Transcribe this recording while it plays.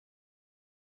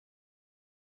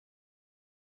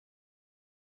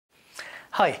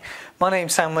Hi, my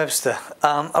name's Sam Webster.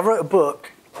 I wrote a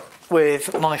book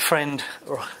with my friend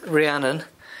Rhiannon.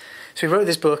 So we wrote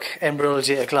this book,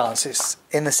 Embryology at a Glance. It's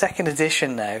in the second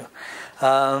edition now.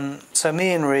 So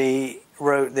me and Rhi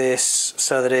wrote this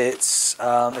so that it's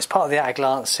part of the At a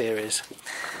Glance series.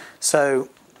 So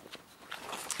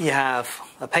you have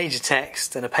a page of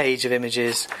text and a page of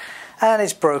images, and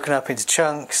it's broken up into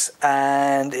chunks,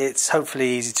 and it's hopefully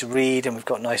easy to read, and we've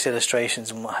got nice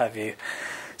illustrations and what have you.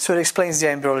 So it explains the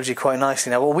embryology quite nicely.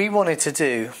 Now what we wanted to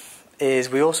do is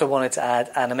we also wanted to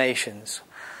add animations.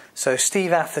 So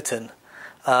Steve Atherton,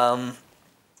 who's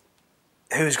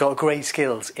got great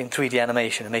skills in 3D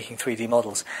animation and making 3D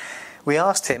models, we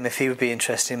asked him if he would be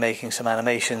interested in making some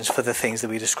animations for the things that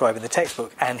we describe in the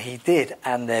textbook, and he did,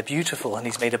 and they're beautiful, and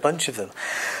he's made a bunch of them.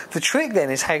 The trick then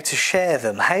is how to share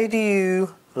them. How do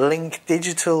you link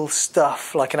digital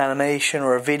stuff like an animation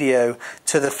or a video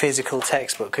to the physical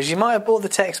textbook? Because you might have bought the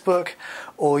textbook,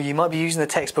 or you might be using the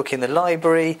textbook in the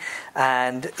library,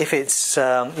 and if it's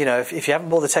if you haven't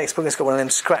bought the textbook, it's got one of them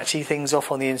scratchy things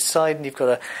off on the inside, and you've got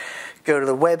to go to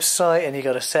the website, and you've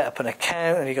got to set up an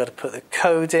account, and you've got to put the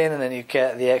code in, and then you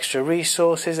get the extra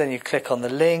resources, and you click on the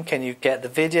link, and you get the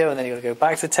video, and then you've got to go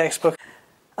back to the textbook,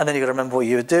 and then you've got to remember what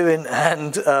you were doing,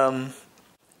 and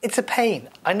it's a pain.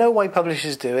 I know why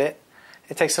publishers do it.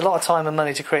 It takes a lot of time and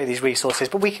money to create these resources,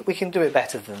 but we can do it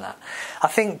better than that. I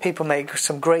think people make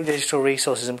some great digital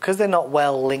resources, and because they're not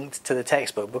well linked to the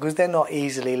textbook, because they're not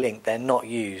easily linked, they're not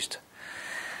used.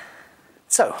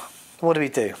 So, what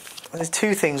do? There's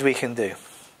two things we can do.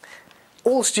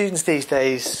 All students these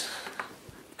days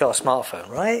got a smartphone,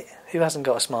 right? Who hasn't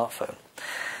got a smartphone?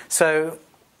 So,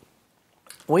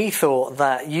 we thought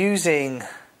that using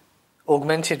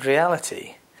augmented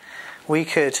reality,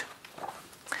 we'd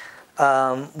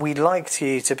like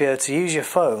you to be able to use your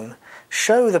phone,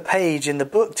 show the page in the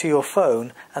book to your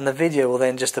phone, and the video will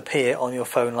then just appear on your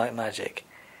phone like magic.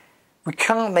 We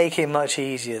can't make it much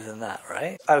easier than that,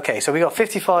 right? Okay, so we've got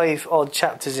 55 odd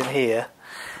chapters in here,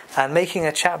 and making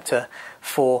a chapter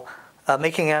for,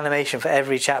 making an animation for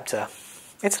every chapter,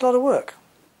 it's a lot of work.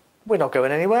 We're not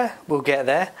going anywhere, we'll get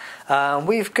there.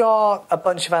 We've got a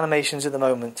bunch of animations at the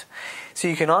moment. So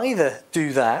you can either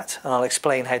do that, and I'll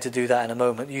explain how to do that in a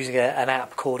moment, using an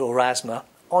app called Aurasma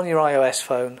on your iOS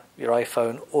phone, your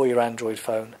iPhone, or your Android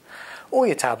phone, or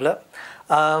your tablet.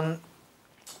 Or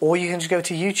you can just go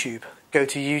to YouTube. Go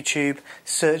to YouTube,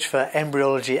 search for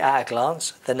Embryology at a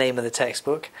Glance, the name of the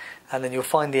textbook, and then you'll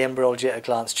find the Embryology at a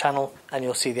Glance channel, and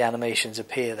you'll see the animations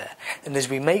appear there. And as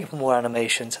we make more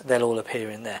animations, they'll all appear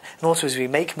in there. And also as we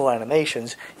make more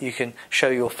animations, you can show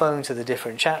your phone to the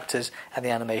different chapters, and the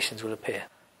animations will appear.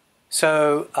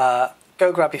 So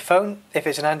go grab your phone. If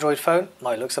it's an Android phone, it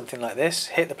might look something like this.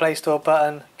 Hit the Play Store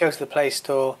button, go to the Play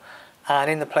Store,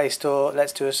 and in the Play Store,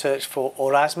 let's do a search for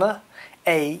Aurasma.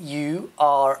 A-U-R-A-S-M-A.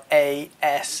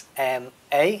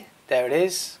 There it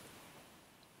is.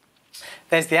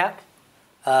 There's the app.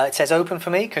 It says open for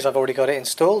me because I've already got it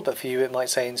installed, but for you it might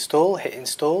say install. Hit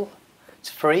install. It's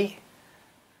free.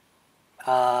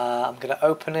 I'm going to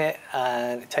open it,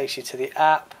 and it takes you to the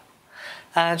app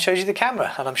and shows you the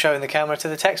camera, and I'm showing the camera to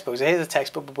the textbook. So here's the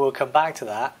textbook, but we'll come back to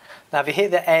that. Now if you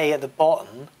hit the A at the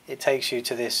bottom, it takes you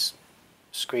to this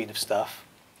screen of stuff.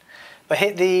 But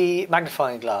hit the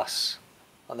magnifying glass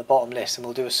on the bottom list, and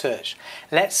we'll do a search.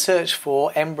 Let's search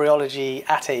for Embryology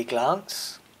at a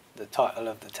Glance, the title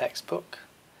of the textbook.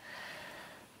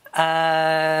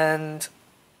 And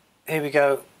here we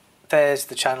go. There's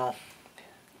the channel.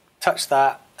 Touch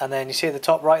that, and then you see at the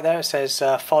top right there it says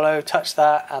follow. Touch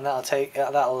that, and that'll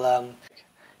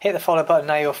hit the follow button.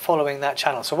 Now you're following that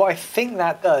channel. So what I think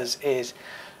that does is,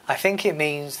 I think it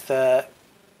means that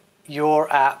your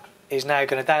app is now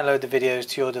going to download the videos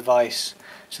to your device,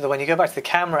 so that when you go back to the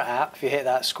camera app, if you hit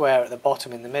that square at the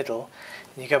bottom in the middle,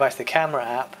 and you go back to the camera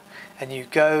app, and you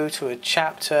go to a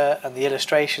chapter and the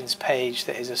illustrations page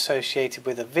that is associated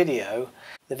with a video,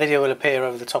 the video will appear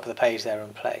over the top of the page there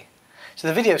and play. So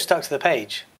the video is stuck to the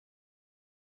page.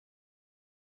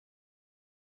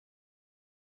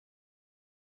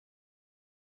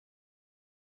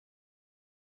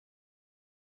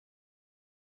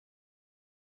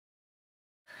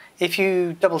 If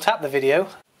you double tap the video,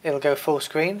 it'll go full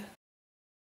screen,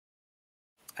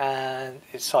 and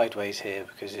it's sideways here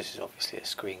because this is obviously a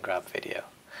screen grab video.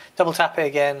 Double tap it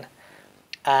again,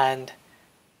 and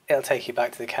it'll take you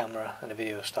back to the camera, and the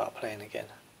video will start playing again.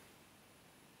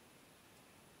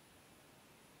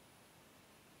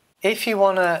 If you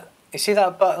want to, you see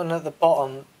that button at the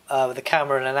bottom with the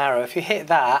camera and an arrow, if you hit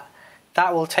that,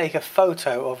 that will take a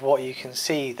photo of what you can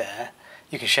see there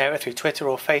You can share it through Twitter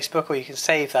or Facebook, or you can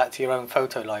save that to your own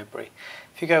photo library.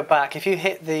 If you go back, if you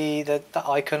hit the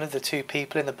icon of the two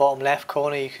people in the bottom left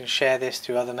corner, you can share this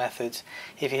through other methods.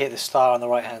 If you hit the star on the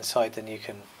right hand side, then you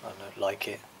can, I don't know, like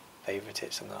it, favourite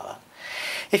it, something like that.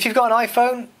 If you've got an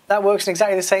iPhone, that works in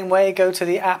exactly the same way. Go to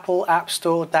the Apple App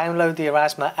Store, download the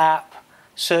Aurasma app,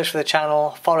 search for the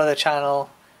channel, follow the channel,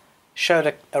 show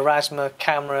the Aurasma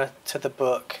camera to the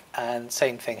book, and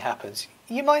same thing happens.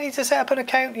 You might need to set up an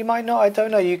account, you might not, I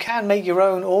don't know. You can make your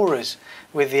own auras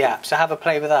with the app, so have a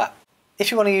play with that.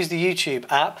 If you want to use the YouTube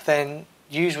app, then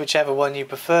use whichever one you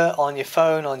prefer on your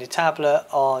phone, on your tablet,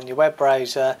 on your web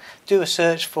browser. Do a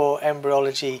search for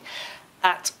Embryology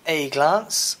at a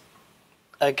glance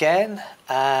again,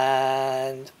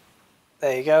 and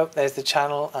there you go. There's the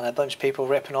channel and a bunch of people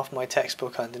ripping off my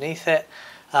textbook underneath it.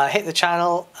 Hit the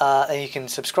channel and you can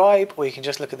subscribe, or you can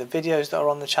just look at the videos that are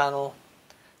on the channel.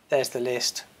 There's the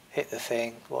list. Hit the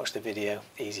thing, watch the video,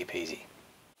 easy peasy.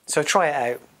 So try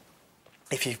it out.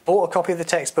 If you've bought a copy of the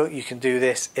textbook, you can do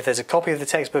this. If there's a copy of the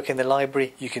textbook in the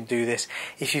library, you can do this.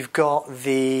 If you've got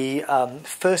the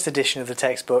first edition of the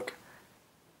textbook,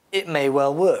 it may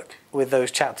well work with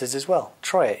those chapters as well.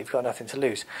 Try it, you've got nothing to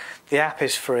lose. The app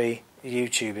is free,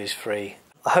 YouTube is free.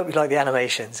 I hope you like the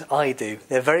animations, I do.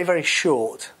 They're very, very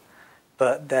short,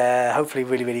 but they're hopefully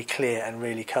really, really clear and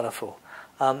really colourful.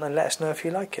 And let us know if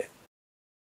you like it.